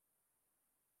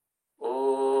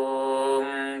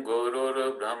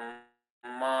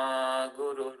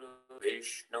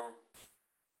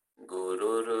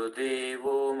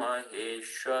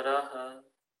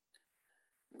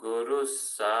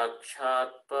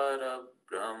साक्षात्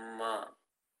परब्रह्म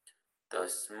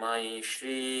तस्मै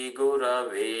श्री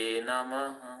गुरवे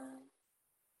नमः।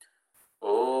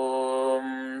 ॐ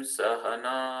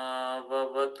सहना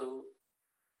भवतु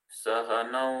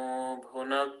सहनौ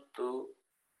भुनक्तु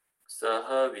सह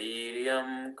वीर्यं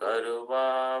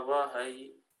करवावहै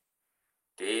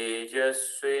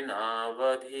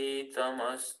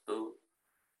तेजस्विनावधीतमस्तु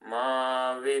मा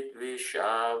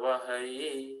विद्विषावहै।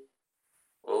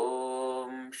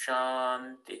 ओम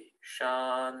शांति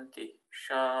शांति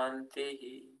शांति।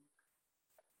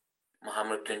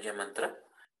 महामृत्युंजय मंत्र।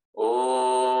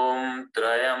 ओम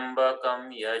त्र्यंबकं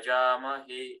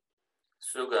यजामहे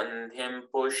सुगंधिं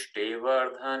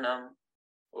पुष्टिवर्धनम्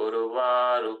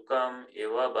उर्वारुकम्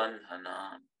इव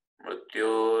बन्धनान्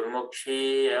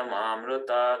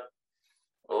मृत्योर्मुक्षीयमामृतात्।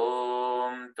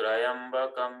 ओम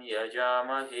त्र्यंबकं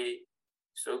यजामहे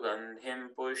सुगंधिं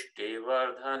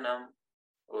पुष्टिवर्धनम्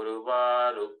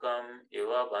उर्वारुकम्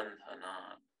इव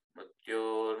बन्धनान्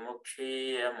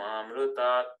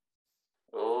मृत्योर्मुक्षीयमामृतात्।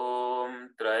 ओम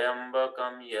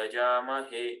त्र्यंबकं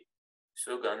यजामहे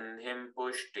सुगंधिं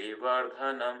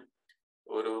पुष्टिवर्धनम्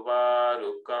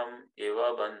उर्वारुकम् इव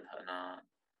बन्धनान्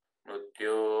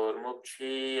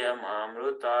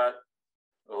मृत्योर्मुक्षीयमामृतात्।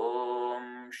 ओम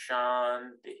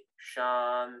शांति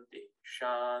शांति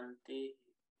शांति।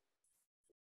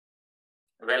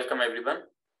 Welcome everyone.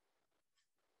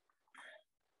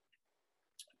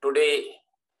 Today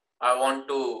I want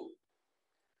to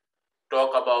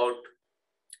talk about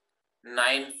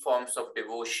 9 forms of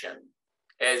devotion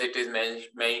as it is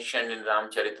mentioned in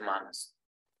Ramcharitmanas.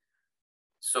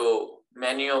 So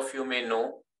many of you may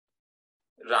know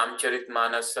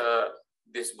Ramcharitmanas,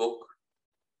 this book.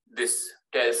 This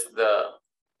tells the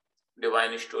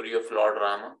divine story of Lord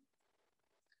Rama,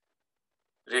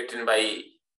 written by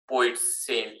poet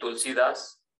Saint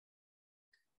Tulsidas.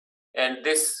 And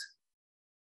this,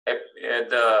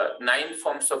 the 9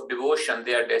 forms of devotion,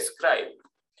 they are described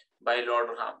by Lord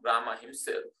Rama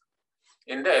himself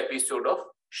in the episode of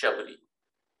Shabri.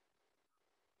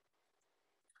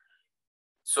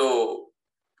 So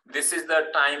this is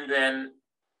the time when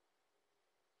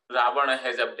Ravana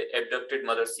has abducted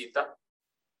Mother Sita,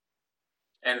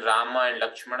 and Rama and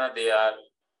Lakshmana, they are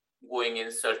going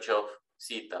in search of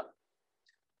Sita.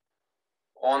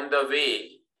 On the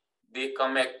way, they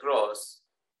come across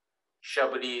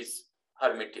Shabri's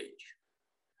hermitage.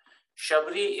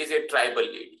 Shabri is a tribal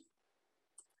lady.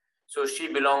 So she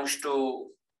belongs to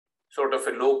sort of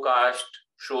a low caste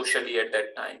socially at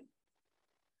that time.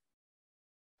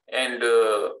 And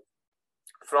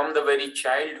from the very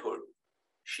childhood,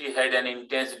 she had an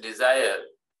intense desire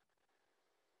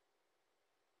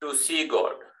to see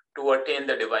God, to attain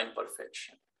the divine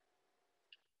perfection.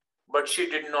 But she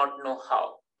did not know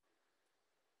how.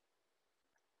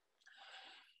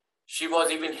 She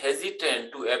was even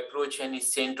hesitant to approach any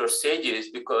saint or sages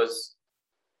because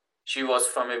she was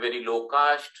from a very low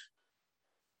caste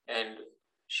and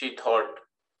she thought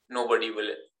nobody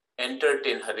will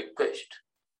entertain her request.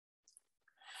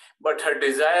 But her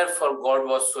desire for God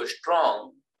was so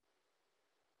strong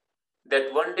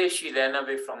that one day she ran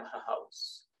away from her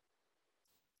house.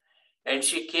 And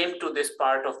she came to this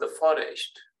part of the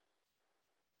forest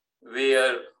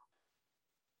where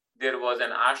there was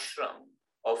an ashram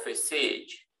of a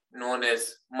sage known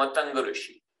as Matanga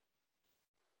Rishi.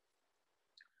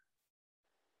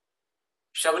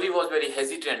 Shabri was very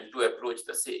hesitant to approach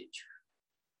the sage,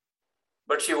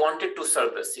 but she wanted to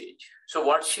serve the sage. So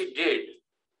what she did,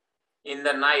 in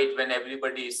the night when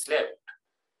everybody slept,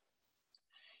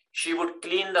 she would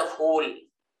clean the whole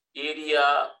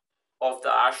area of the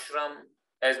ashram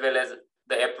as well as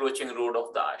the approaching road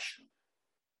of the ashram.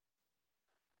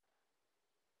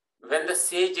 When the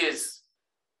sage is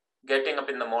getting up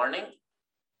in the morning,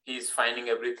 he is finding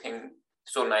everything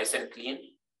so nice and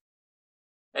clean.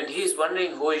 And he is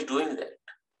wondering who is doing that.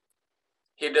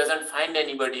 He doesn't find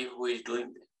anybody who is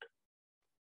doing that.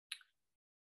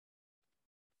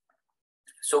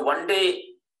 So one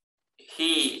day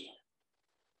he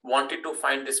wanted to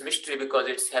find this mystery because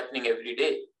it's happening every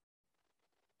day.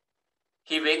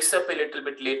 He wakes up a little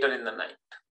bit later in the night,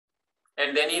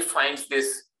 and then he finds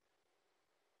this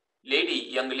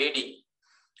young lady,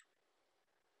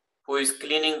 who is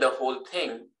cleaning the whole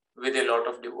thing with a lot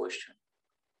of devotion.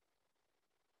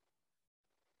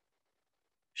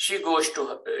 He goes to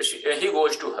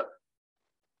her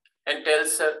and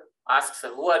asks her,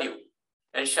 "Who are you?"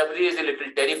 And Shabri is a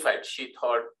little terrified. She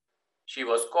thought she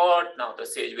was caught. Now the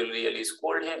sage will really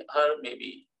scold her,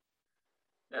 maybe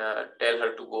tell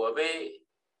her to go away.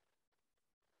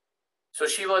 So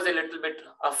she was a little bit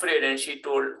afraid, and she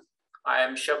told, I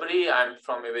am Shabri, I'm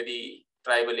from a very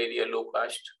tribal area, low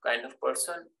caste kind of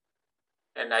person,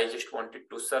 and I just wanted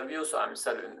to serve you, so I'm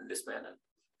serving in this manner.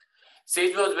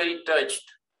 Sage was very touched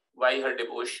by her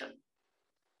devotion.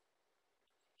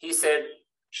 He said,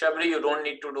 Shabri, you don't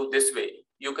need to do this way.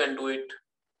 You can do it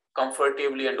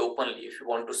comfortably and openly if you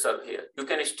want to serve here. You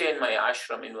can stay in my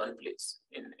ashram in one place.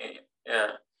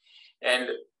 And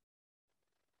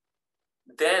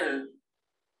then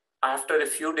after a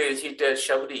few days, he tells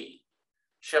Shabri,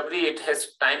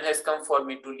 time has come for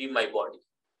me to leave my body.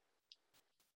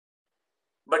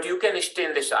 But you can stay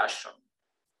in this ashram.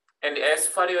 And as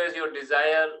far as your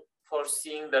desire for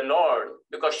seeing the Lord,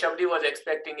 because Shabri was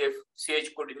expecting if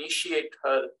sage could initiate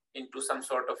her into some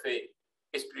sort of a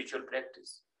spiritual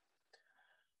practice.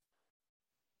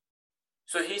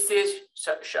 So he says,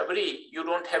 Shabri, you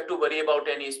don't have to worry about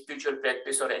any spiritual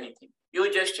practice or anything. You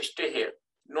just stay here.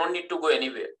 No need to go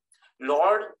anywhere.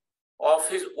 Lord, of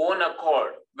his own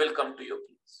accord, will come to your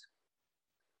place.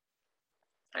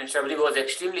 And Shabri was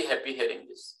extremely happy hearing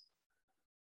this.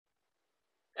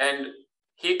 And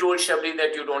he told Shabri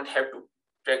that you don't have to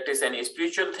practice any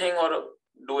spiritual thing or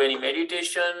do any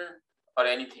meditation or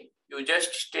anything. You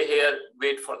just stay here,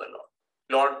 wait for the Lord.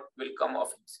 Lord will come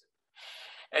of himself.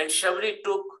 And Shabri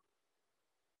took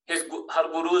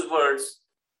her guru's words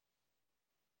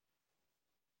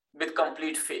with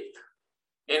complete faith.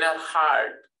 In her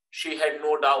heart, she had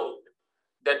no doubt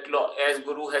that, as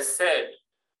Guru has said,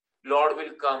 Lord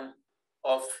will come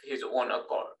of his own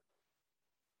accord.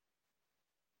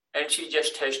 And she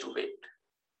just has to wait.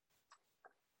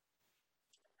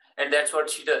 And that's what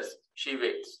she does. She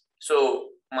waits. So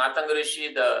Matanga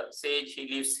Rishi, the sage, he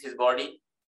leaves his body.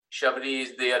 Shabri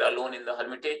is there alone in the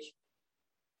hermitage.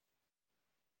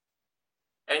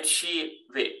 And she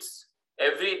waits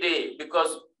every day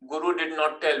because Guru did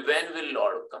not tell when will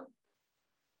Lord come.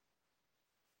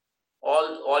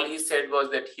 All he said was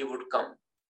that he would come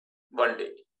one day.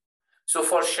 So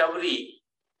for Shabri,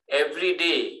 every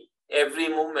day, every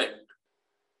moment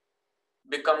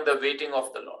become the waiting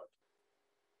of the Lord.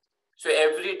 So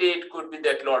every day it could be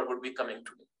that Lord would be coming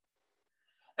today.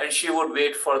 And she would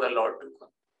wait for the Lord to come.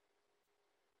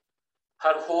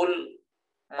 Her whole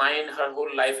mind, her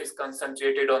whole life is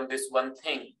concentrated on this one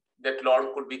thing, that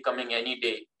Lord could be coming any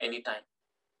day, anytime.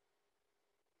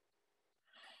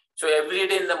 So every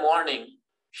day in the morning,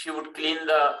 she would clean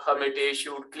the hermitage, she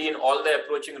would clean all the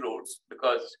approaching roads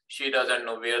because she doesn't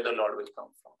know where the Lord will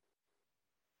come from.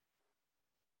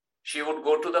 She would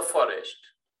go to the forest,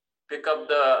 pick up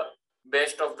the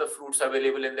best of the fruits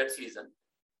available in that season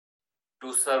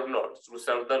to serve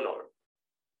the Lord.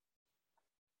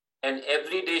 And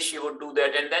every day she would do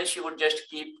that, and then she would just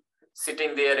keep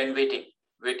sitting there and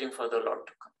waiting for the Lord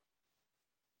to come.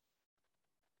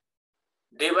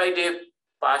 Day by day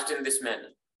passed in this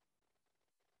manner.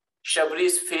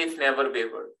 Shabri's faith never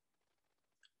wavered.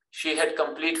 She had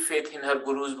complete faith in her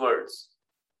Guru's words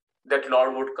that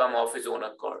Lord would come of his own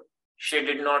accord. She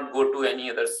did not go to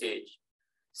any other sage.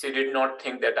 She did not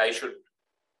think that I should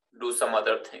do some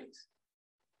other things.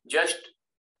 Just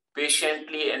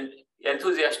patiently and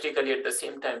enthusiastically at the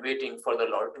same time waiting for the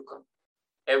Lord to come.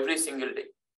 Every single day.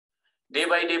 Day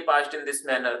by day passed in this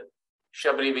manner.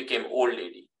 Shabri became old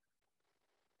lady.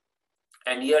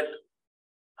 And yet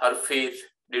her faith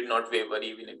did not waver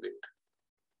even a bit.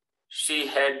 She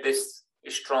had this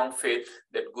strong faith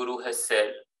that Guru has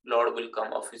said, Lord will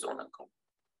come of his own accord.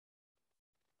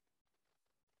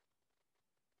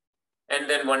 And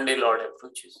then one day Lord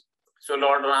approaches. So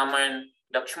Lord Rama and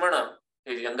Lakshmana,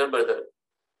 his younger brother,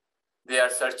 they are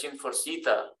searching for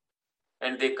Sita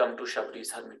and they come to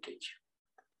Shabri's hermitage.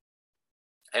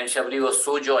 And Shabri was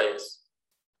so joyous.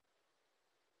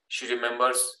 She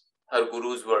remembers her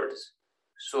Guru's words,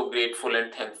 so grateful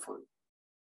and thankful.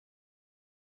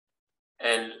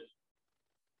 And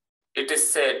it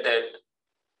is said that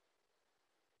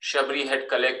Shabri had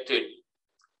collected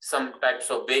some types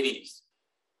of berries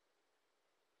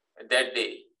that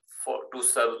day to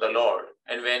serve the Lord.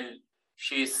 And when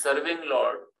she is serving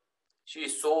Lord, she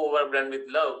is so overwhelmed with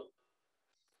love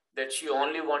that she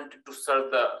only wanted to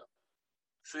serve the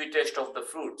sweetest of the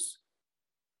fruits.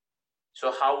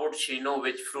 So how would she know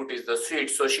which fruit is the sweet?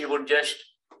 So she would just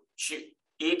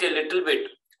eat a little bit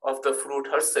of the fruit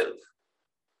herself,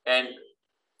 and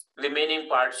remaining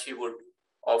part she would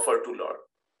offer to Lord.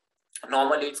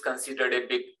 Normally it's considered a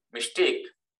big mistake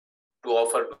to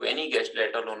offer to any guest,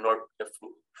 let alone Lord the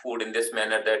food in this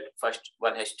manner that first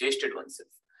one has tasted oneself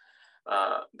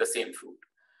the same fruit.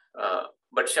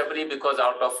 But Shabri, because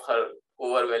out of her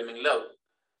overwhelming love,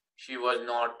 she was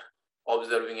not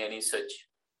observing any such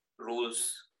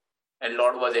rules. And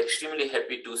Lord was extremely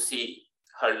happy to see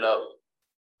her love,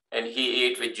 and he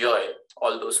ate with joy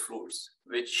all those fruits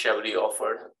which Shabri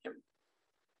offered him.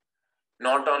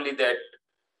 Not only that,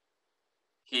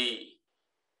 he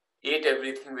ate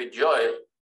everything with joy.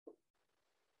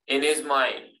 In his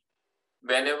mind,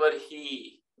 whenever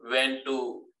he went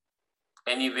to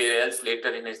anywhere else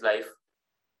later in his life,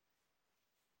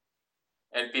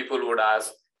 and people would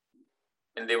ask,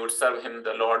 and they would serve him,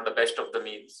 the Lord, the best of the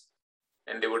meals,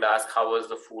 and they would ask how was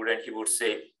the food, and he would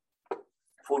say,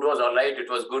 food was all right, it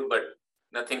was good, but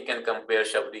nothing can compare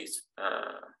Shabri's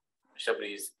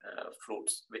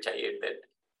fruits, which I ate that.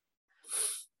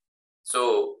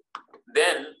 So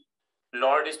then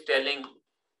Lord is telling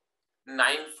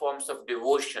 9 forms of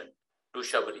devotion to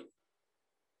Shabri.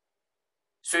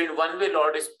 So in one way,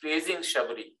 Lord is praising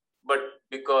Shabri, but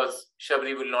because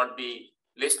Shabri will not be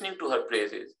listening to her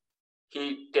praises,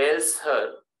 he tells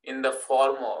her in the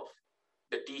form of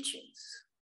the teachings.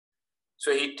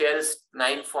 So he tells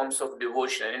 9 forms of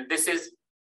devotion, and this is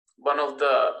one of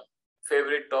the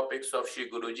favorite topics of Sri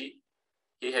Guruji.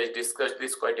 He has discussed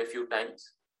this quite a few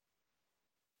times.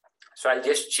 So I'll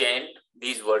just chant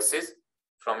these verses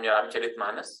from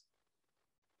Ramcharitmanas.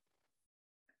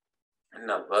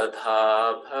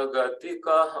 Navadha bhagati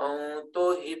kahun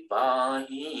to hi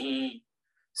pahi,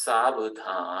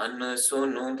 सावधान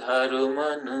सुनु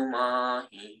धर्मन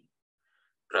माही,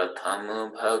 प्रथम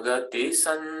भगति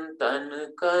संतन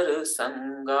कर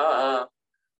संगा,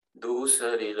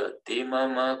 दूसरी रति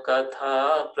मम कथा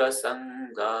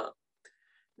प्रसंगा,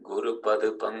 गुरुपद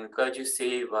पंकज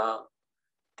सेवा,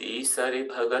 तीसरी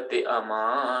भगति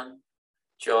अमान,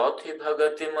 चौथी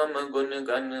भगति मम गुण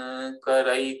गण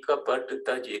करई कपट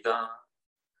तजिगा,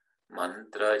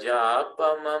 मंत्र जाप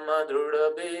मम दृढ़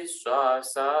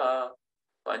विश्वासा,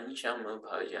 पंचम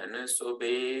भजन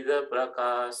सुबेद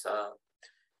प्रकाशा,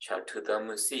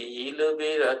 छठदम शील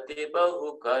विरति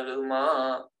बहु कर्मा,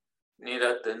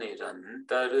 निरत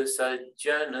निरंतर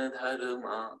सज्जन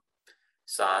धर्मा,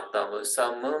 सातव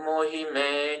सम मोहि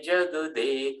मैं जग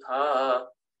देखा,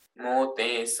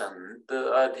 मोते संत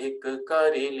अधिक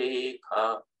करि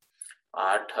लेखा,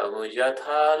 आठव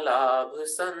यथा लाभ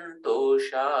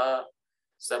संतोषा,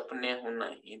 सपने हूँ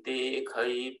नहीं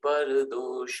देखई पर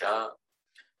दोषा,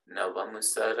 नवम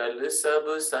सरल सब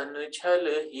सन छल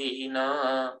हीना,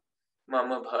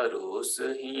 मम भरोस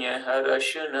ही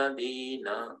हर्ष न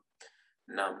दीना,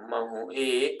 नमहु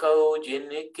एकौ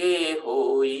जिनके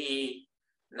होई,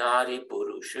 नारी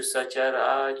पुरुष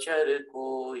सचराचर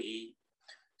कोई,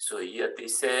 सोयति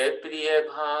से प्रिय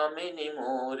भामिनी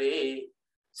मोरे,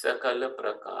 सकल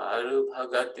प्रकार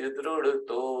भगत दृढ़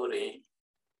तोरे.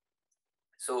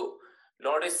 So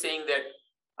Lord is saying that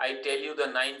I tell you the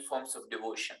 9 forms of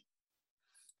devotion.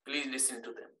 Please listen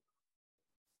to them.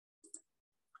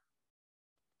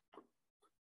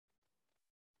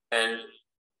 And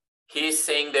he is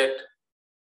saying that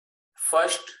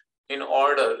first in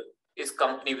order is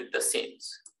company with the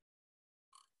saints.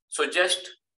 So just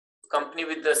company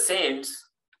with the saints,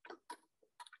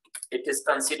 it is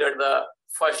considered the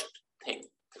first thing.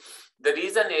 The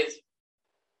reason is,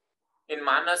 in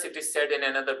Manas it is said in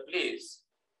another place,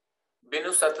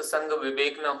 Binu satsanga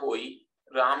vivek na hoi,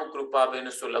 Ram krupa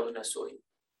binu sulabh na soi.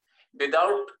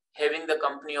 Without having the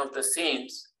company of the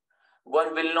saints,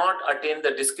 one will not attain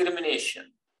the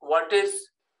discrimination. What is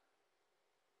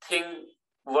thing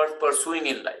worth pursuing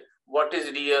in life? What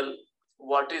is real?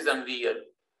 What is unreal?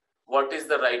 What is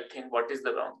the right thing? What is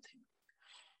the wrong thing?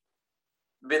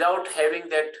 Without having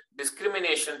that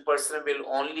discrimination, person will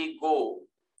only go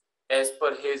as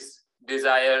per his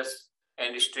desires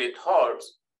and stray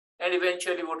thoughts, and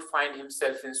eventually would find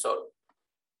himself in sorrow.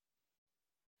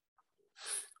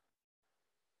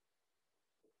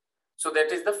 So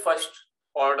that is the first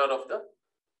order of the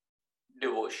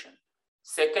devotion.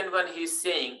 Second one, he is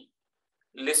saying,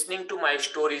 listening to my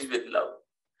stories with love.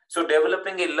 So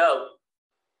developing a love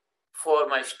for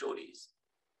my stories.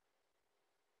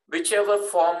 Whichever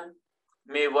form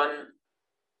may one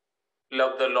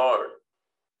love the Lord,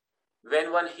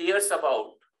 when one hears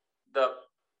about the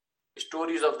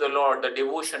stories of the Lord, the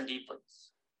devotion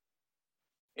deepens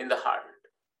in the heart.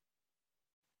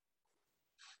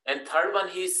 And third one,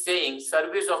 he is saying,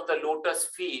 service of the lotus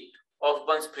feet of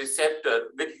one's preceptor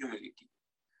with humility.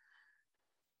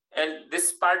 And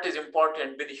this part is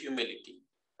important, with humility.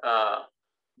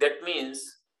 That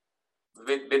means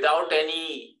without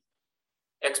any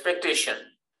expectation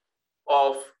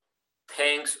of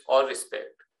thanks or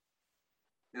respect,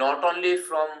 not only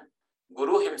from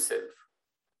Guru himself,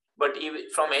 but even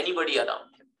from anybody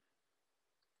around him.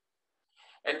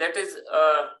 And that is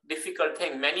a difficult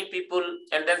thing. Many people,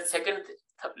 and then second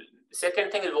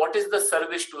thing is, what is the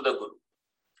service to the Guru?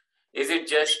 Is it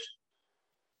just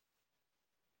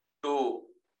to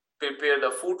prepare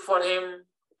the food for him,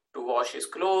 to wash his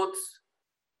clothes?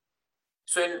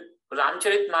 So in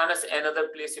Ramcharitmanas, another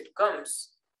place it comes,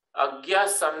 Agya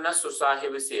Samna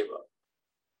Susahib Seva.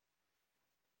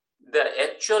 The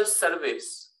actual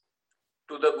service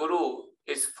to the Guru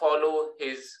is follow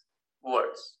his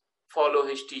words, follow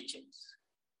his teachings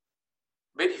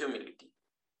with humility.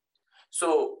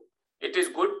 So it is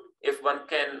good if one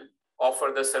can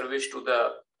offer the service to the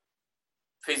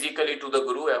physically to the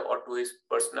Guru or to his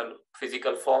personal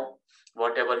physical form,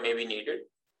 whatever may be needed.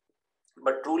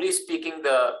 But truly speaking,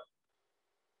 the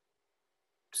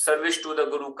service to the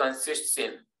Guru consists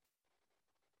in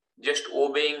just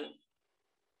obeying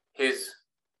his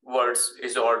words,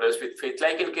 his orders with faith.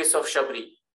 Like in case of Shabri,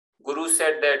 Guru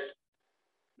said that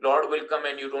Lord will come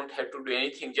and you don't have to do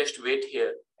anything, just wait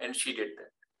here. And she did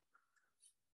that.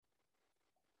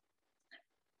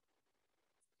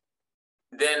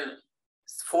 Then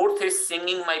fourth is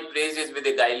singing my praises with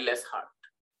a guileless heart.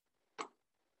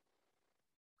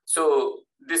 So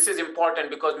this is important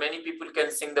because many people can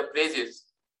sing the praises,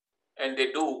 and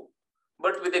they do,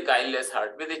 but with a guileless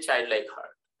heart, with a childlike heart.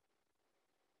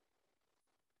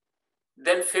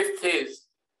 Then fifth is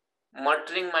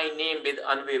muttering my name with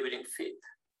unwavering faith.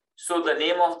 So the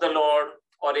name of the Lord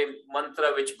or a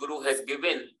mantra which Guru has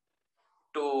given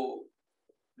to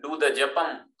do the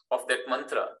japam of that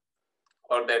mantra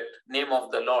or that name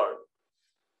of the Lord,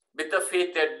 with the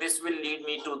faith that this will lead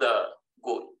me to the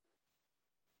goal.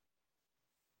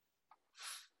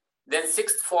 Then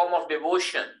sixth form of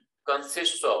devotion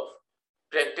consists of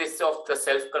practice of the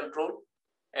self-control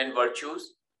and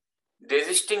virtues,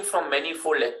 desisting from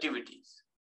manifold activities,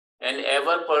 and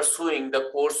ever pursuing the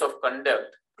course of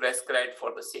conduct prescribed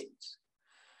for the saints.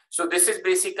 So this is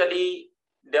basically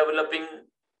developing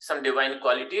some divine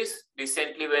qualities.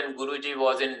 Recently, when Guruji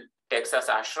was in Texas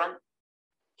ashram,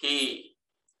 he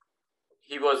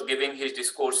was giving his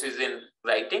discourses in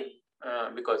writing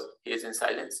because he is in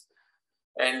silence.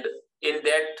 And in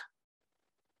that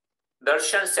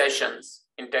darshan sessions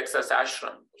in Texas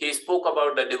ashram, he spoke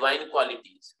about the divine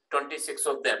qualities, 26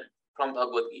 of them from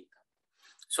Bhagavad Gita.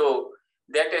 So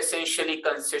that essentially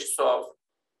consists of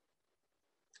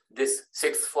this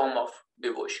sixth form of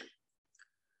devotion.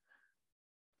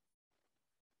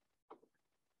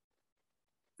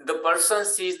 The person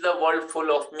sees the world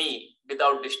full of me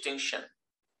without distinction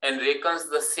and reckons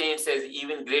the saints as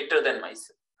even greater than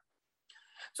myself.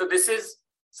 So this is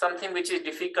something which is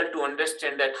difficult to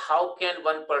understand, that how can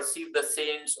one perceive the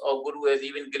saints or Guru as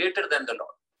even greater than the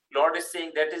Lord? Lord is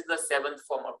saying that is the seventh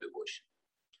form of devotion,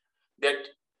 that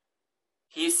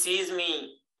he sees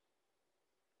me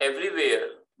everywhere,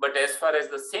 but as far as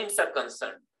the saints are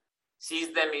concerned,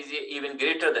 sees them as even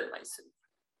greater than myself.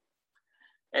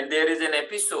 And there is an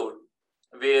episode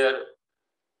where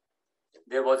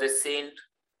there was a saint,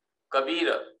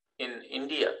 Kabira, in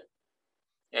India,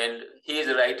 and he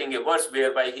is writing a verse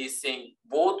whereby he is saying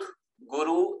both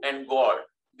Guru and God,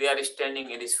 they are standing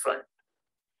in his front.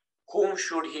 Whom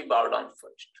should he bow down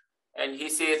first? And he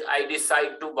says, I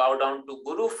decide to bow down to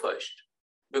Guru first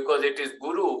because it is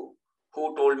Guru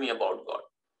who told me about God.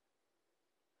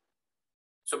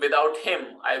 So without him,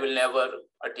 I will never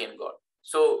attain God.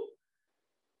 So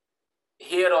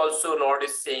here also Lord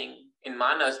is saying in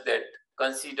Manas that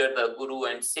consider the Guru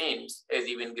and saints as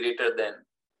even greater than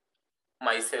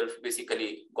myself,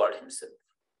 basically God himself.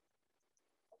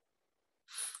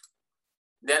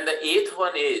 Then the eighth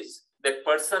one is that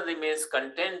person remains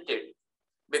contented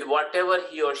with whatever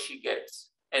he or she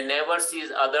gets and never sees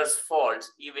others'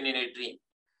 faults even in a dream.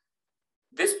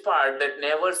 This part, that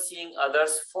never seeing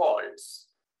others' faults,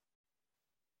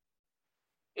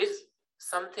 is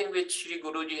something which Sri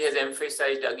Guruji has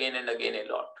emphasized again and again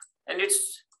a lot. And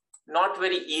it's not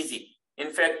very easy.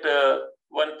 In fact,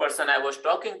 one person I was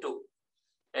talking to,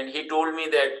 and he told me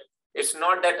that it's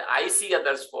not that I see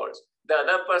others' faults. The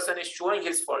other person is showing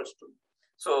his faults to me.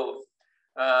 So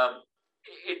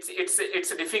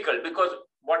it's difficult, because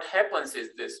what happens is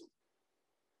this: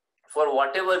 for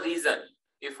whatever reason,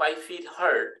 if I feel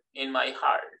hurt in my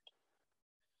heart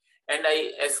and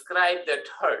I ascribe that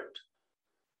hurt,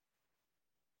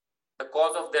 the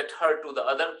cause of that hurt, to the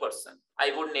other person,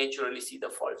 I would naturally see the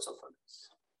faults of others.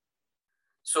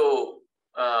 So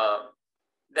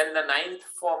then the ninth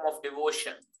form of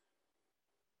devotion,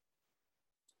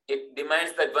 it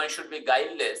demands that one should be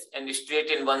guileless and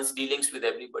straight in one's dealings with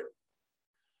everybody,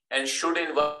 and should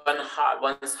in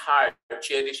one's heart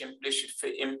cherish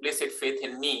implicit faith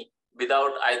in me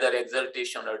without either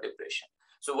exaltation or depression.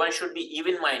 So one should be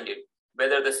even-minded,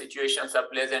 whether the situations are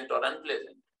pleasant or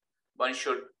unpleasant. One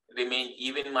should remain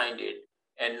even-minded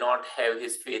and not have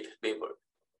his faith wavered.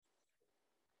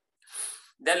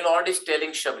 Then Lord is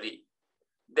telling Shabri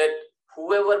that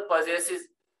whoever possesses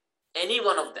any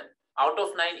one of them, out of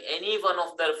 9, any one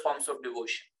of the forms of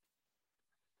devotion,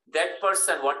 that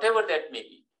person, whatever that may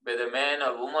be, whether man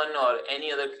or woman or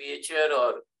any other creature,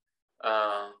 or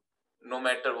no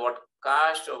matter what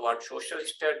caste or what social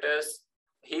status,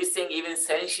 he's saying even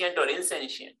sentient or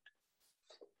insentient,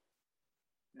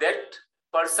 that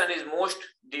person is most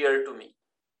dear to me.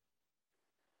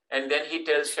 And then he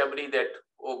tells Shabri that,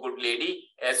 oh good lady,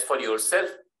 as for yourself,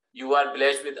 you are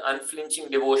blessed with unflinching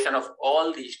devotion of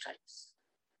all these types.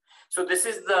 So this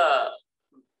is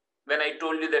when I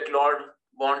told you that Lord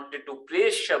wanted to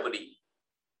praise Shabri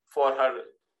for her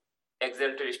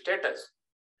exalted status,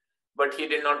 but he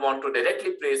did not want to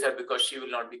directly praise her because she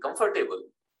will not be comfortable.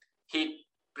 He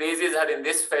praises her in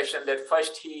this fashion, that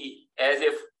first he, as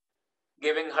if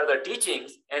giving her the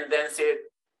teachings, and then said,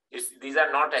 these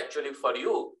are not actually for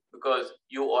you, because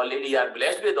you already are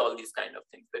blessed with all these kind of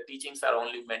things. The teachings are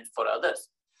only meant for others.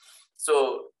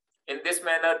 So in this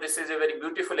manner, this is a very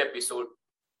beautiful episode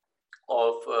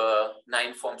of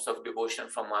 9 forms of devotion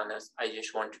from Manas. I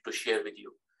just wanted to share with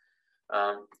you.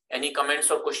 Any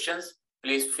comments or questions?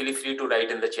 Please feel free to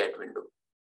write in the chat window.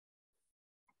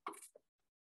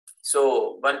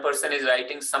 So one person is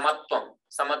writing Samatvam.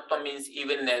 Samatvam means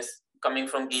evenness, coming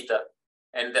from Gita.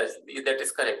 And that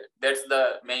is correct. That's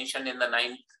the mention in the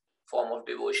 9th form of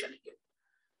devotion here.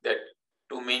 That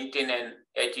to maintain an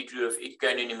attitude of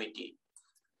equanimity,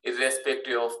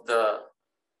 irrespective of the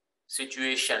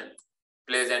situation,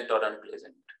 pleasant or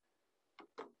unpleasant.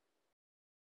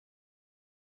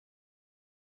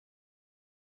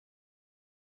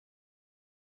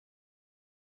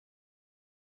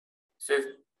 So if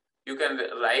you can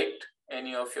write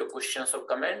any of your questions or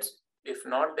comments. If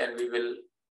not, then we will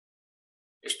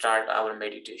start our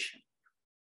meditation.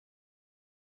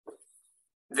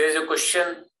 There is a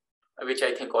question which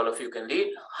I think all of you can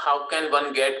read. How can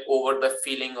one get over the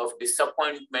feeling of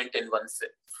disappointment in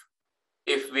oneself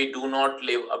if we do not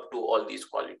live up to all these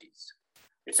qualities?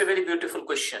 It's a very beautiful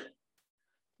question,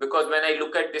 because when I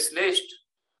look at this list,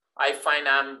 I find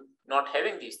I'm not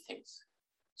having these things.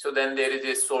 So then there is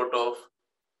a sort of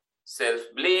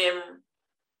self-blame,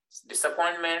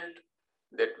 disappointment,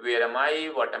 that where am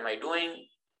I, what am I doing?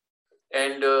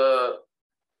 And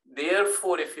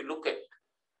therefore, if you look at,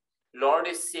 Lord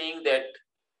is saying that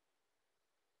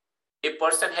a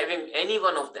person having any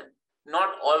one of them,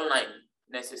 not all 9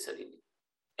 necessarily,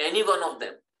 any one of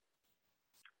them,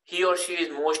 he or she is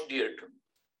most dear to me.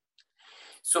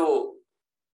 So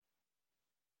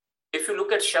if you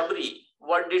look at Shabri,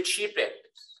 what did she practice?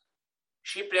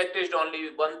 She practiced only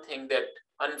one thing, that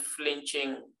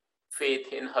unflinching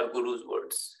faith in her Guru's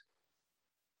words.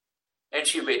 And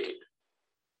she waited.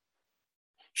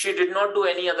 She did not do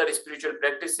any other spiritual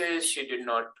practices. She did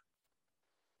not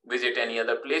visit any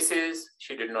other places.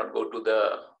 She did not go to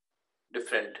the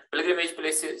different pilgrimage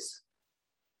places.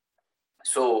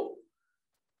 So,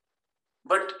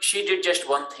 but she did just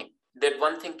one thing. That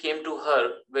one thing came to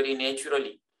her very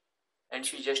naturally. And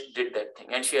she just did that thing.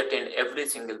 And she attained every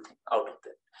single thing out of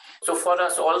that. So for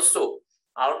us also,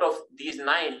 out of these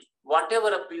 9, whatever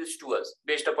appeals to us,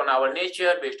 based upon our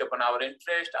nature, based upon our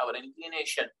interest, our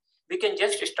inclination, we can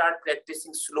just start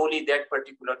practicing slowly that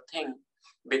particular thing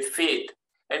with faith.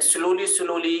 And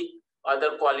slowly,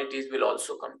 other qualities will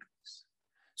also come to us.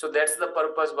 So that's the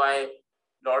purpose why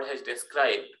Lord has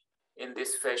described in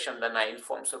this fashion the 9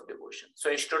 forms of devotion. So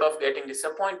instead of getting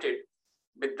disappointed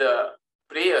with the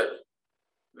prayer,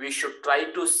 we should try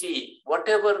to see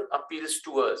whatever appeals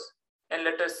to us and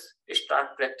let us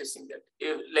start practicing that.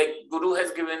 Like Guru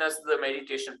has given us the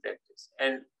meditation practice,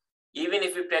 and even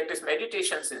if we practice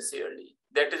meditation sincerely,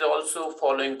 that is also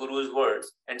following Guru's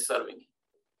words and serving him.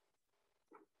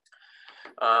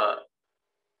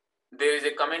 There is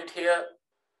a comment here.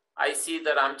 I see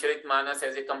the Ramcharitmanas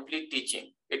as a complete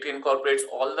teaching. It incorporates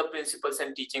all the principles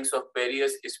and teachings of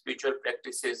various spiritual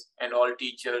practices and all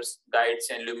teachers, guides,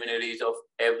 and luminaries of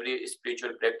every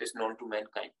spiritual practice known to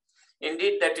mankind.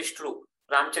 Indeed, that is true.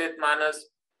 Ramcharitmanas,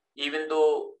 even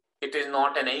though it is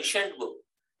not an ancient book,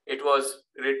 it was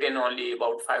written only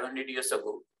about 500 years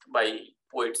ago by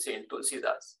poet Saint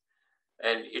Tulsidas.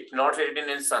 And it's not written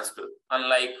in Sanskrit,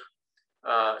 unlike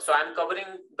so I'm covering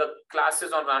the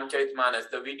classes on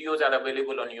Ramcharitmanas. The videos are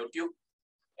available on YouTube,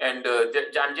 and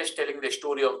I'm just telling the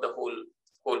story of the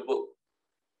whole book.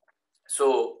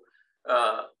 So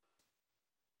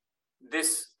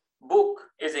this book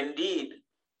is indeed,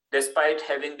 despite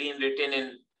having been written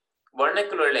in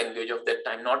vernacular language of that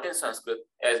time, not in Sanskrit,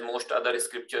 as most other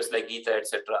scriptures like Gita,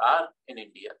 etc., are in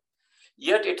India.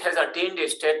 yet it has attained a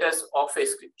status of a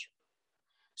scripture.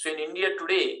 So in India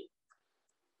today,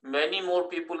 many more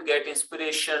people get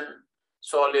inspiration,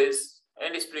 solace,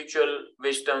 and spiritual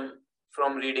wisdom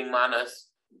from reading Manas.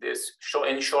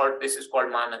 In short, this is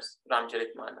called Manas,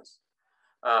 Ramcharitmanas,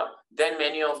 than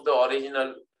many of the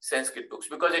original Sanskrit books,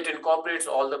 because it incorporates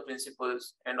all the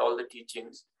principles and all the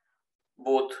teachings,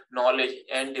 both knowledge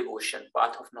and devotion,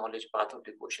 path of knowledge, path of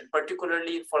devotion.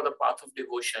 Particularly for the path of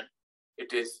devotion,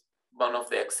 it is one of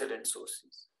the excellent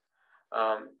sources.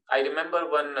 I remember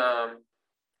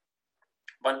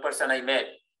one person I met.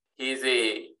 He is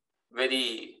a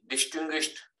very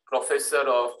distinguished professor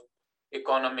of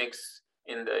economics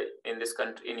in this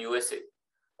country, in USA,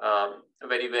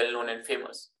 very well known and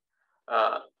famous.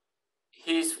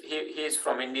 He is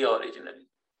from India originally,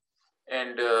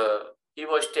 and he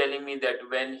was telling me that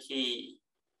when he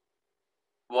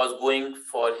was going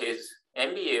for his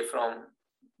MBA from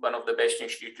one of the best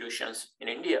institutions in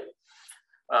India,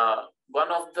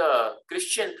 one of the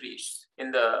Christian priests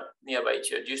in the nearby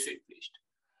church, Jesuit priest,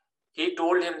 he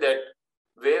told him that,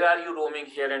 where are you roaming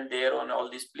here and there on all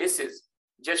these places?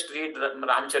 Just read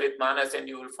Ramcharitmanas and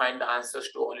you will find the answers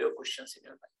to all your questions in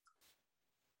your life.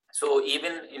 So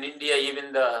even in India,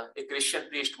 even a Christian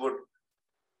priest would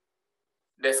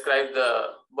describe the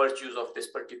virtues of this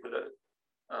particular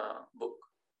book.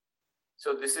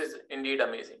 So this is indeed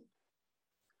amazing.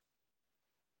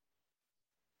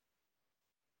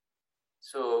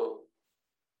 So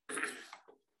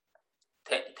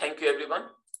thank you everyone.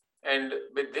 And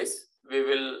with this, we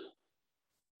will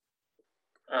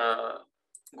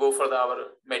go for our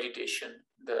meditation,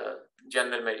 the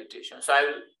general meditation. So I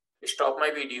will stop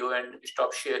my video and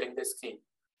stop sharing the screen,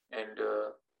 and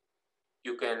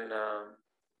you can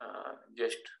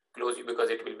just close it, because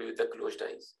it will be with the closed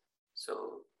eyes.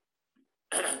 So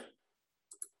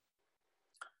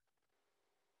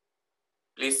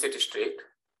please sit straight.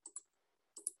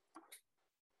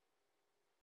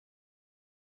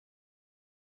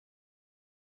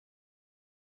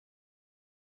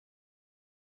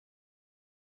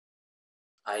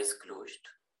 Eyes closed.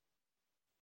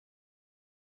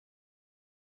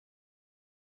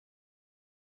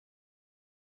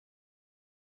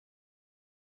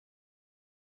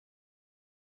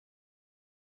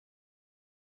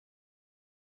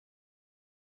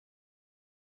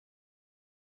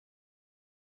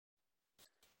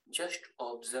 Just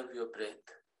observe your breath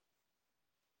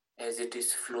as it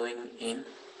is flowing in,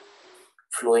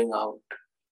 flowing out,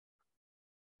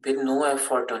 with no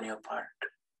effort on your part.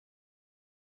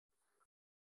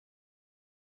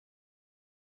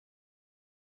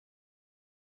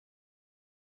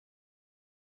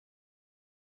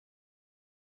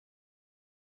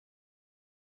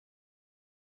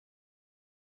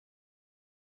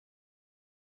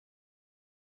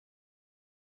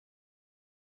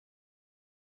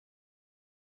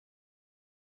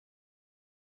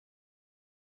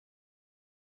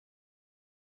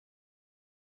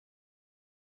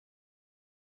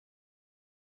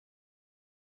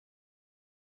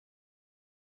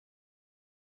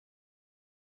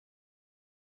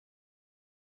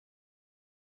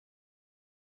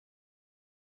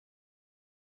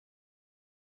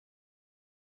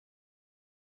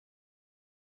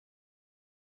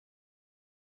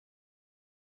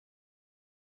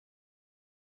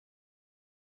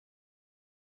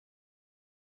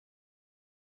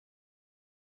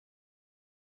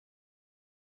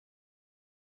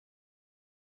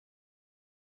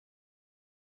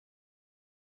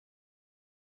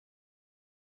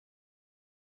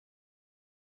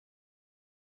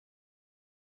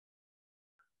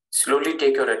 Slowly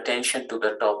take your attention to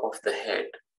the top of the head,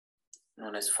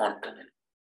 known as fontanelle.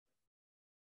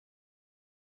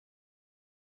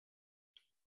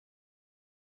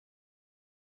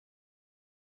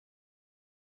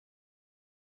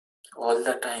 All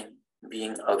the time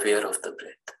being aware of the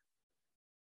breath.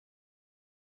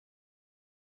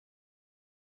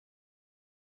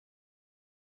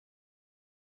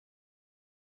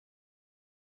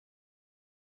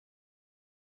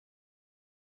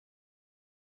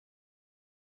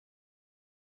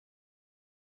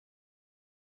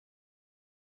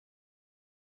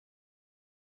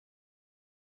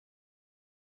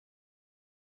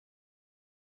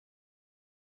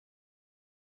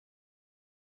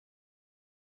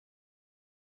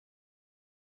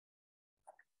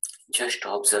 Just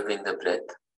observing the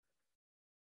breath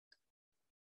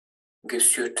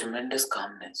gives you a tremendous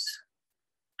calmness,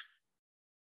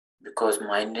 because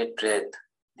mind and breath,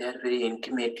 they are very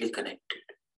intimately connected.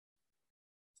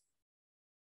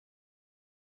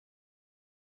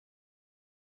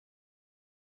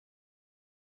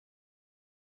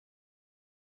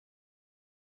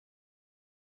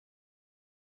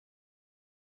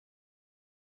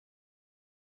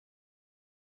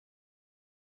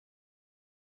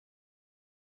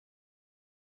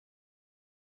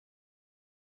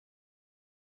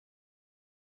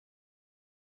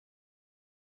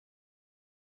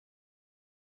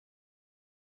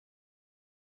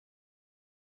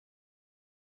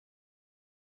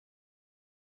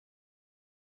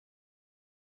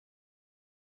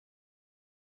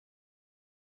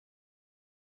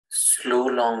 slow,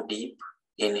 long, deep.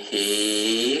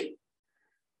 Inhale.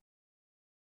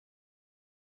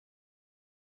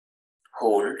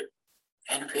 Hold.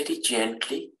 And very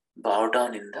gently bow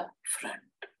down in the front.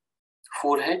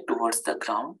 Forehead towards the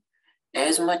ground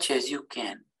as much as you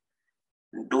can.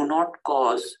 Do not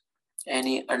cause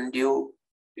any undue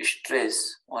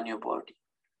stress on your body.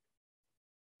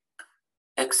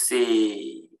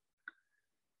 Exhale.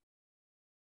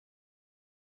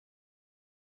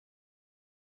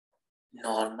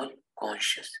 Normal,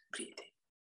 conscious breathing.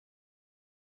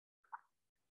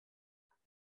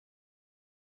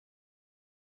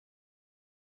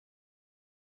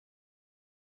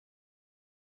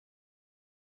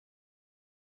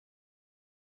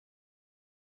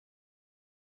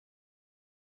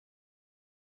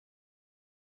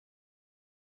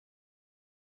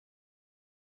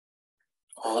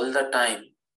 All the time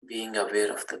being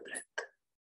aware of the breath.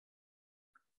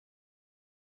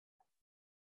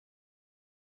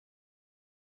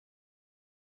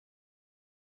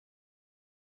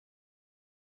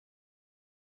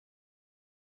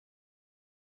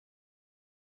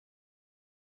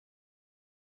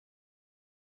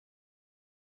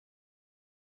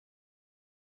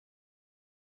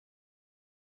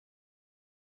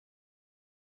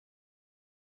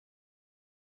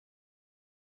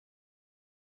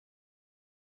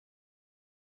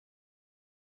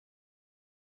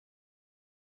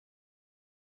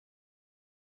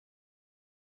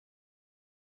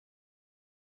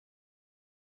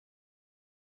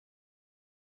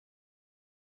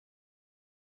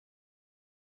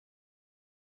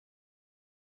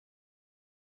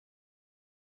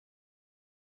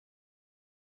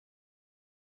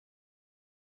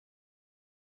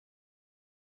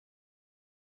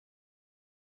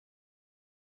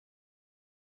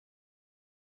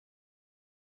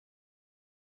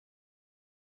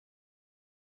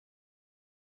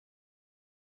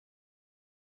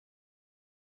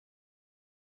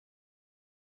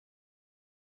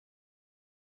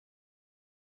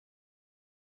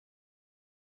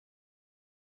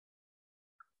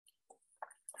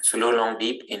 Slow, long,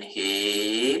 deep.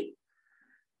 Inhale.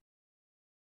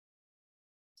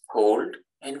 Hold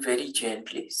and very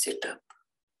gently sit up.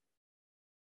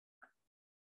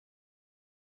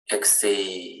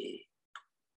 Exhale.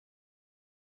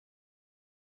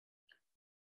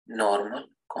 Normal,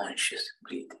 conscious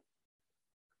breathing.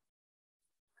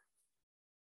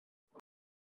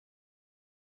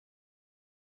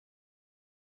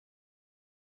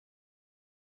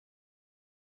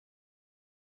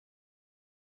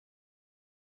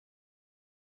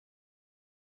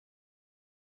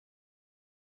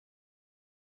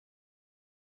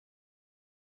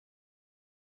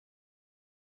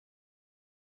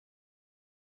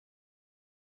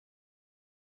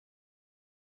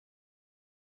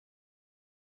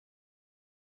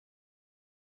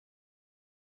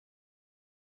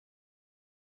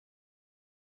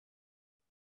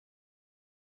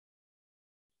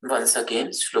 Once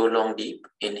again, slow, long, deep.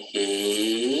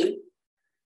 Inhale.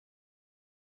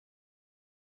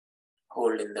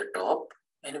 Hold in the top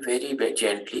and very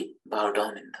gently bow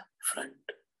down in the front.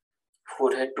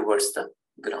 Forehead towards the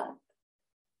ground.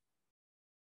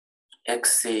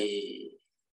 Exhale.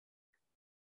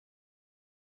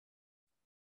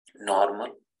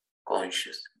 Normal,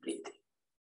 conscious breathing.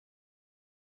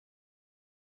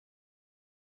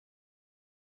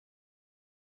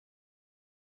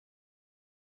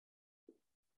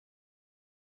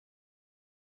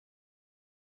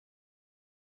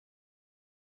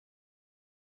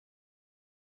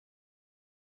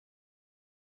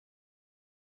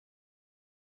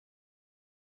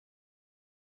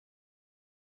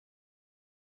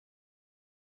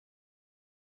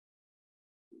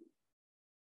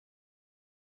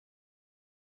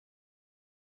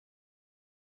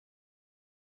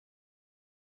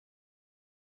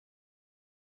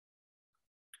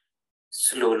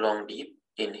 Slow, long, deep.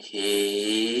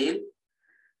 Inhale.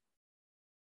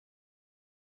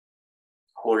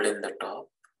 Hold in the top.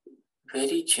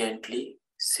 Very gently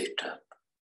sit up.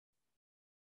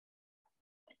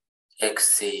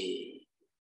 Exhale.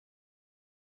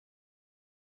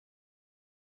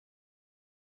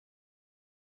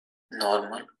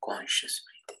 Normal, conscious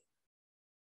breathing.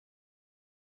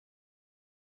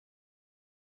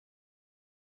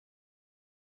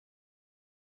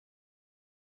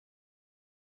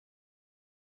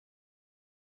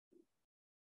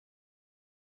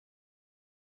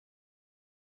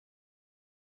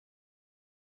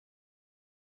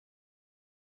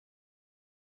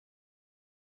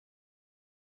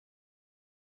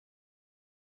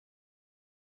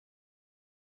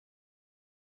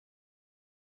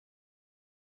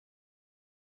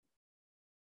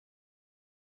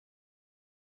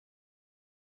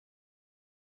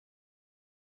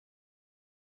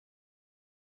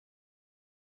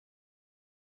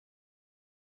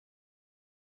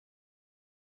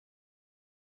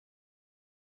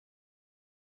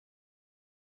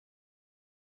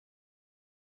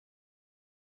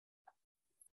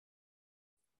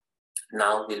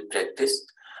 Now we'll practice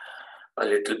a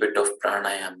little bit of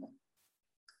pranayama.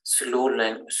 Slow,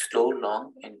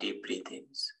 long and deep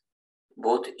breathings.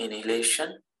 Both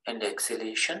inhalation and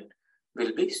exhalation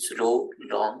will be slow,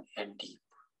 long and deep.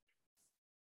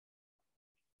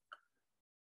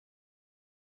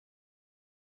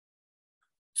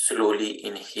 Slowly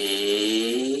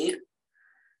inhale,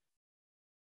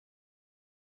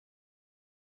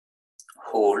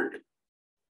 hold,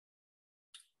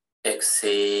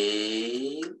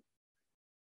 exhale,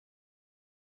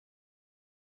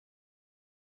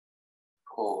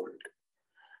 hold.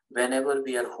 Whenever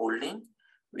we are holding,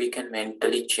 we can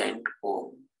mentally chant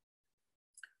Om.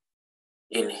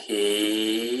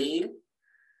 Inhale,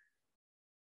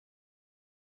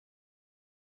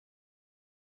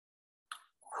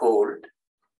 hold,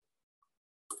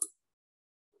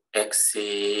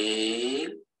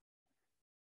 exhale,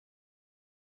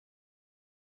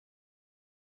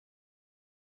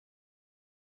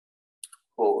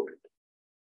 hold.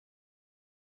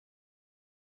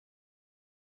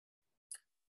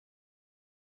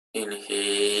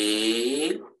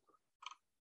 Inhale,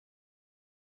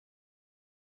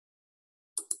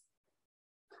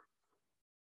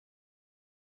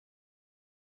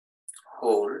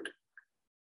 hold,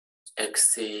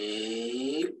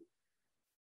 exhale,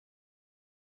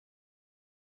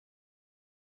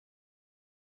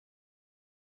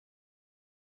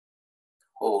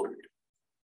 hold.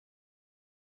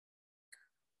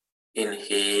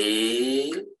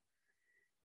 Inhale,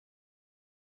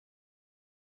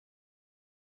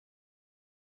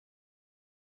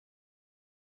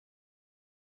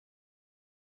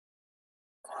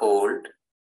 hold,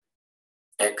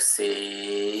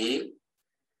 exhale,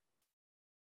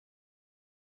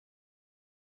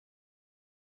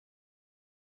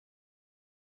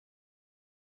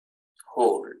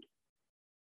 hold.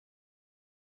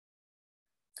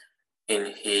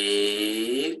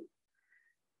 Inhale,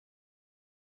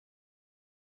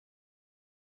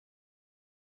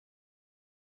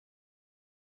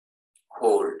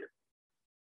 hold,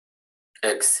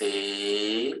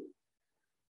 exhale,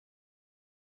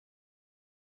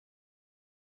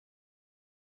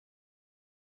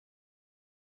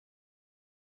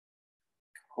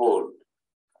 hold.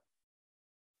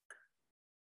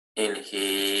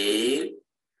 Inhale,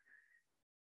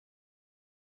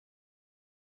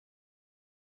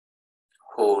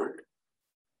 hold,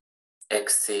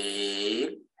 exhale,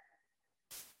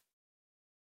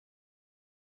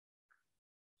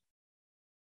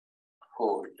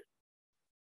 hold.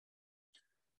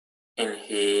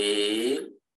 Inhale,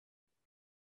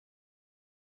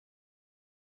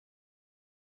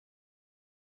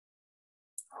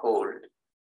 hold,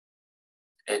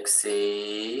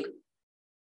 exhale,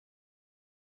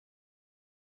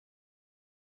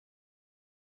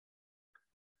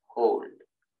 hold.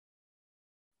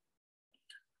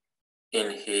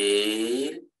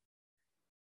 Inhale,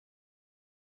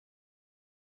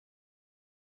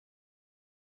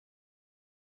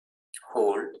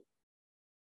 hold,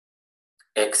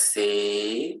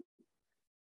 exhale,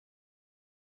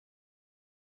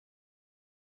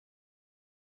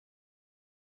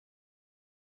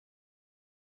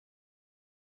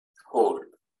 hold.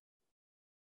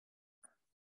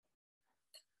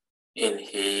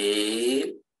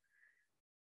 Inhale,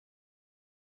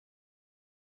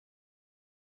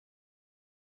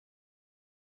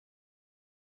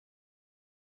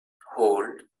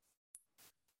 hold,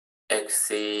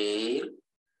 exhale,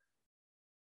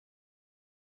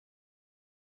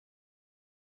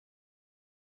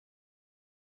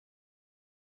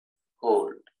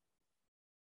 hold.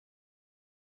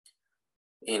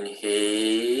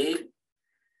 Inhale,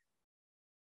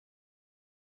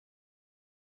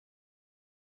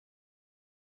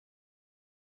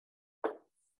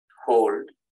 hold,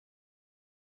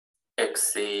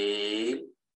 exhale,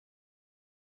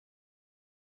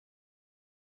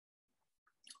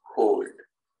 hold.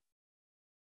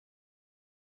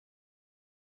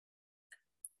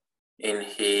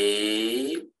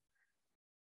 Inhale,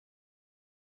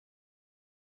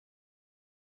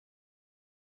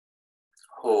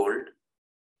 hold,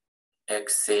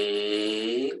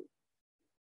 exhale,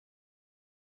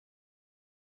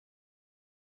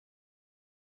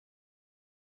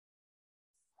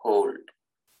 hold.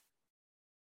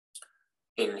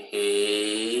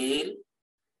 Inhale,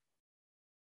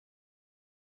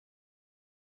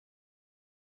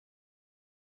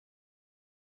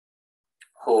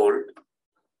 hold,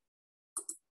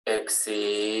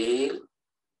 exhale,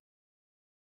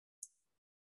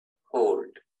 hold.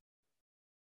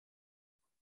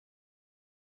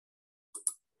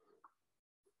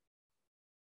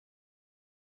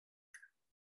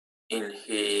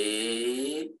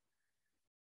 Inhale.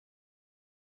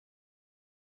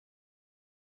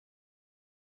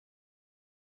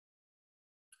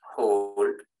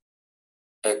 Hold.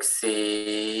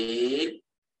 Exhale.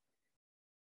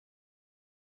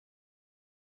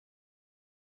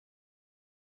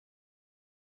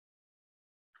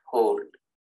 Hold.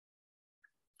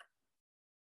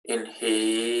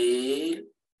 Inhale.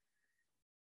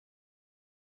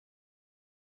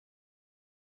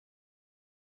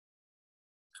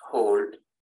 Hold.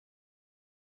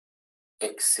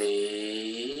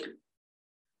 Exhale.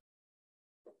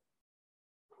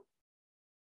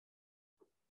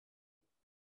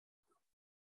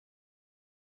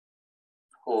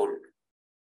 Hold.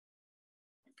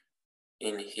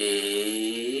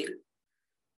 Inhale.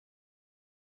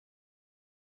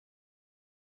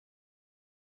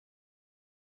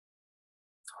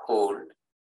 Hold.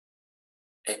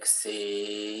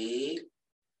 Exhale.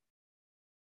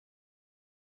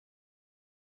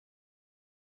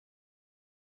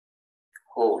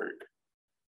 Hold.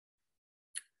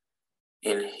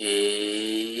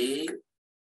 Inhale.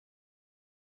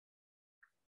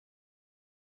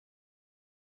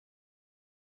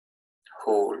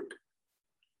 Hold.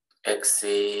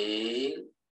 Exhale.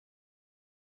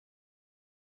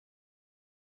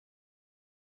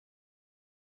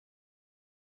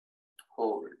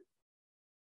 Hold.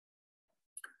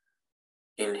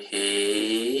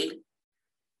 Inhale.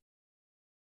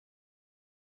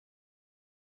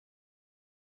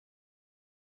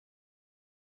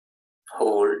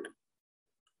 Hold.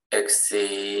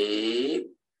 Exhale.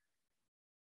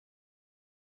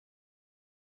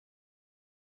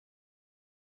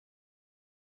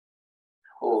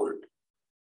 Hold.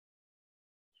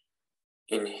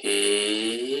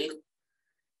 Inhale.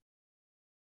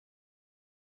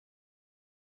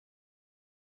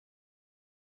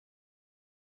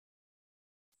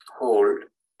 Hold.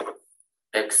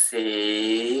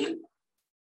 Exhale.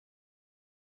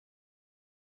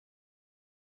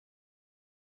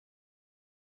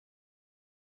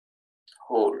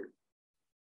 Hold.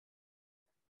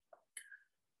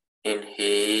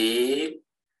 Inhale.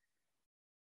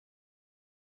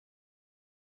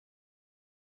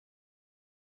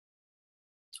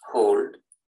 Hold.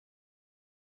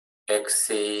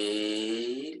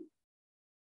 Exhale.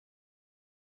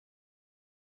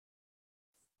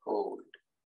 Hold.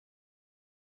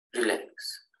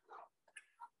 Relax.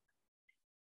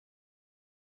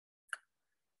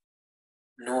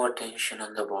 No attention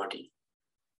on the body.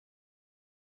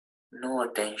 No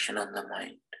attention on the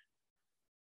mind.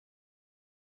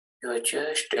 You are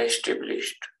just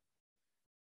established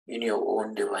in your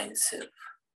own divine self.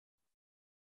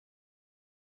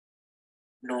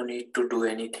 No need to do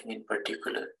anything in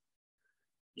particular.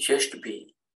 Just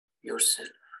be yourself.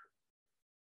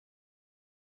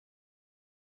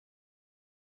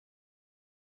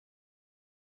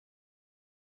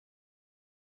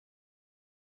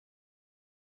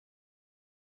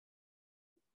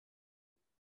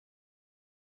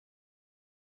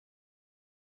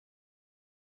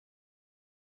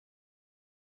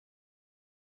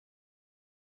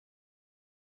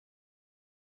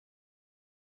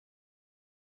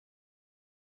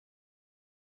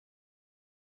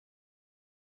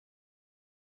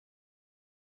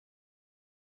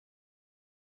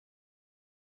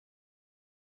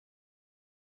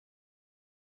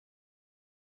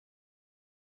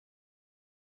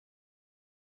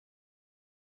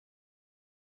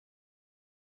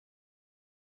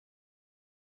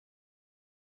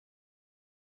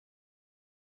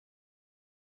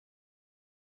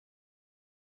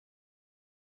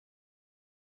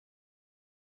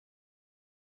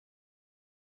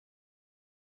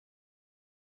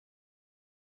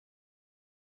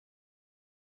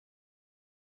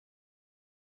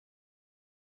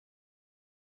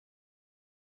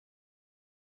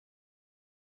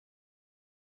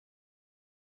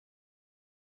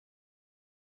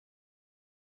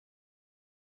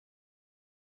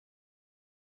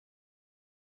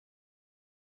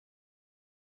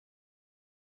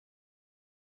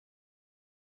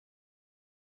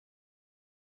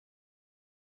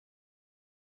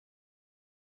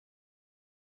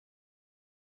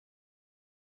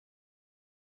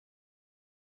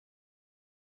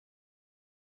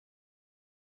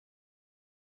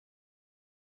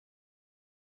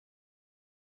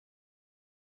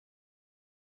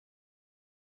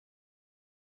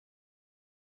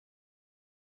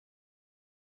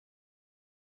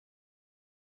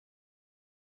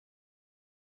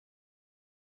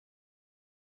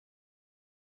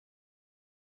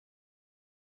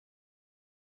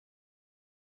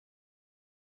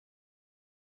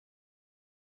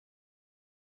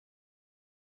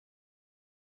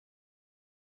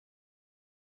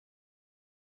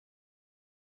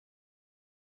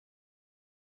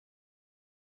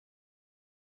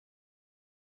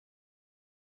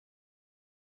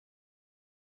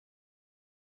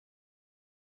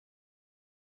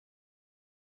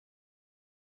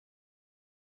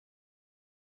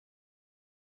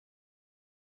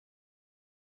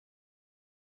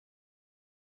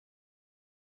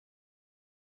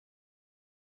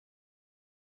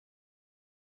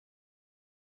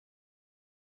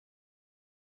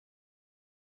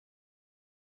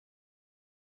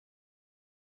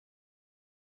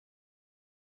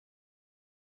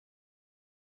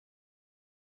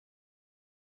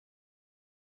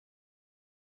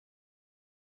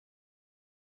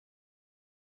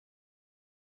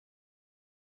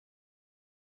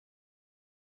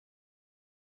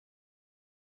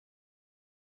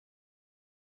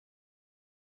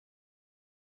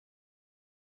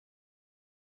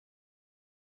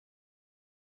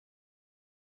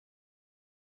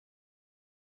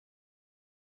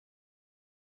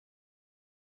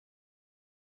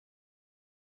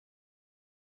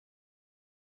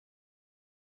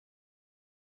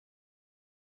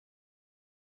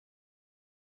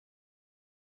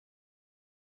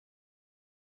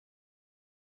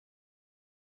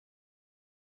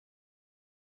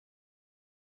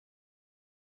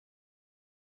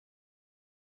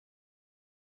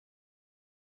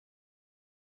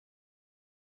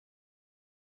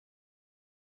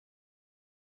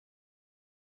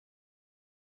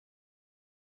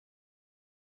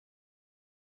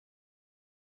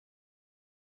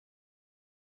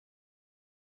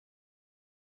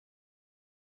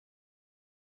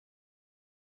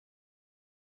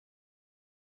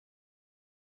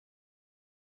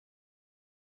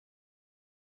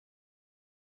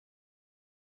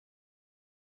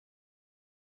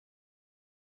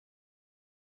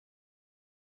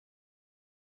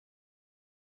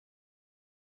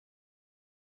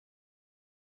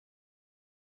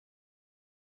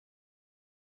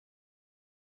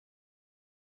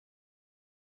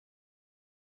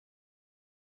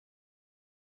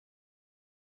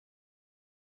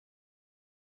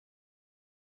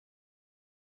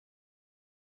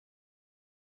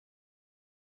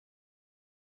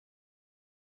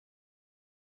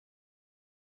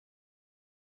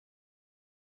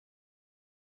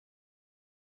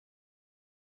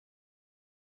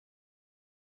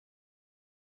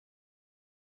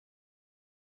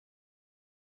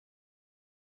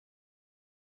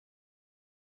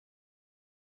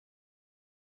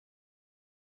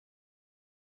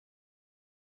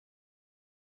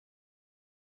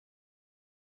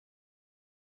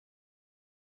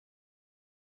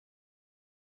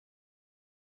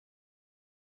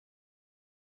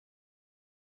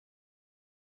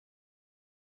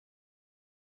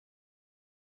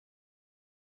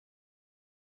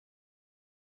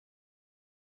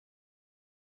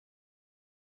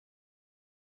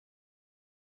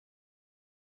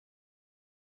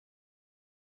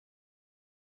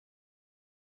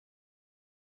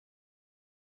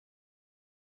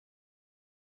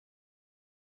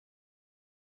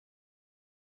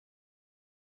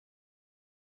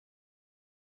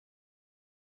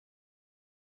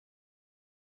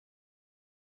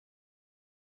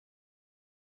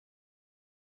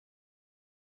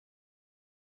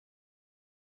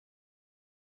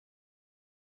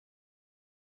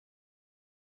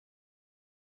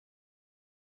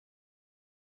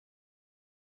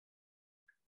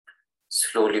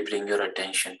 Slowly bring your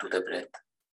attention to the breath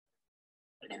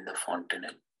and in the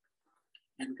fontanel,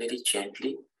 and very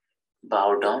gently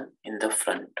bow down in the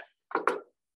front.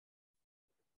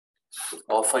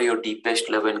 Offer your deepest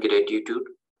love and gratitude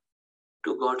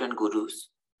to God and Gurus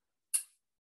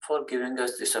for giving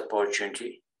us this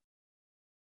opportunity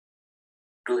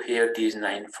to hear these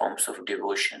 9 forms of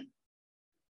devotion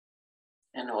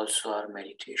and also our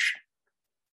meditation.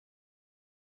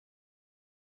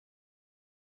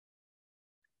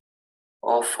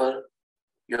 Offer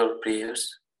your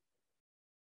prayers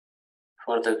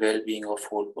for the well-being of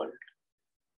whole world.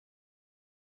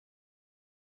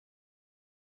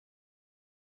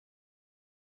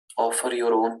 Offer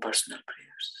your own personal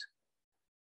prayers.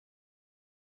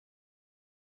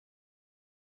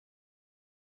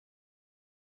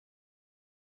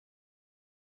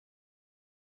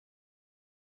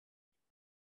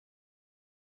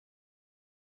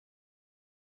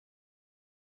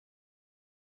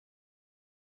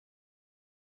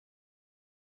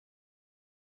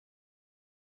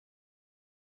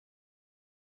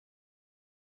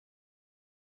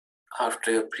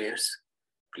 After your prayers,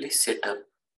 please sit up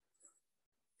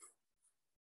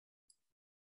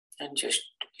and just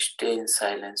stay in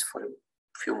silence for a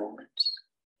few moments.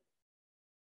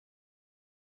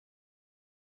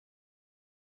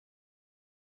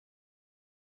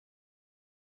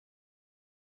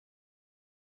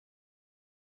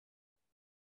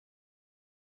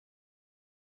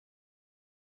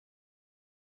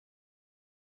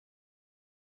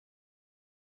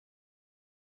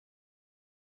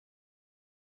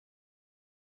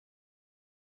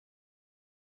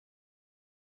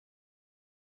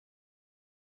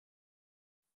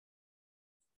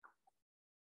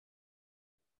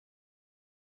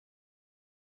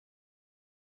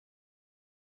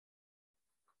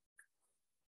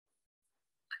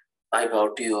 I bow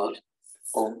to you all.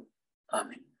 Om.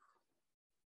 Amen.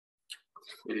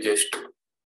 We'll just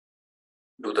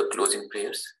do the closing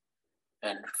prayers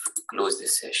and close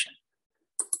this session.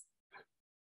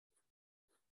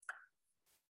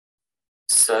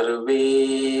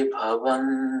 Sarve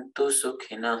bhavantu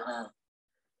sukhinah,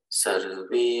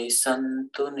 sarve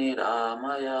santu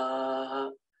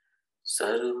niramayah,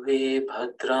 sarve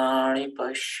bhadrani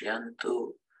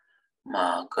pashyantu,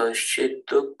 ma kaschid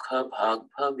dukkha bhag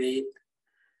bhavet.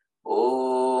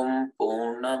 Om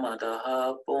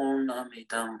Purnamadaha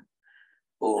Purnamidam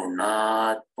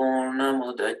Purnat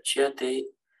Purnamudachyate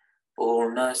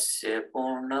Purnasya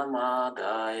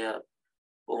Purnamadaya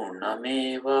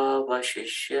Purnameva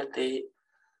Vashishyate.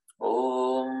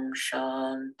 Om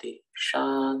Shanti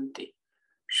Shanti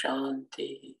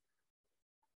Shanti.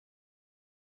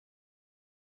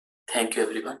 Thank you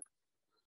everyone.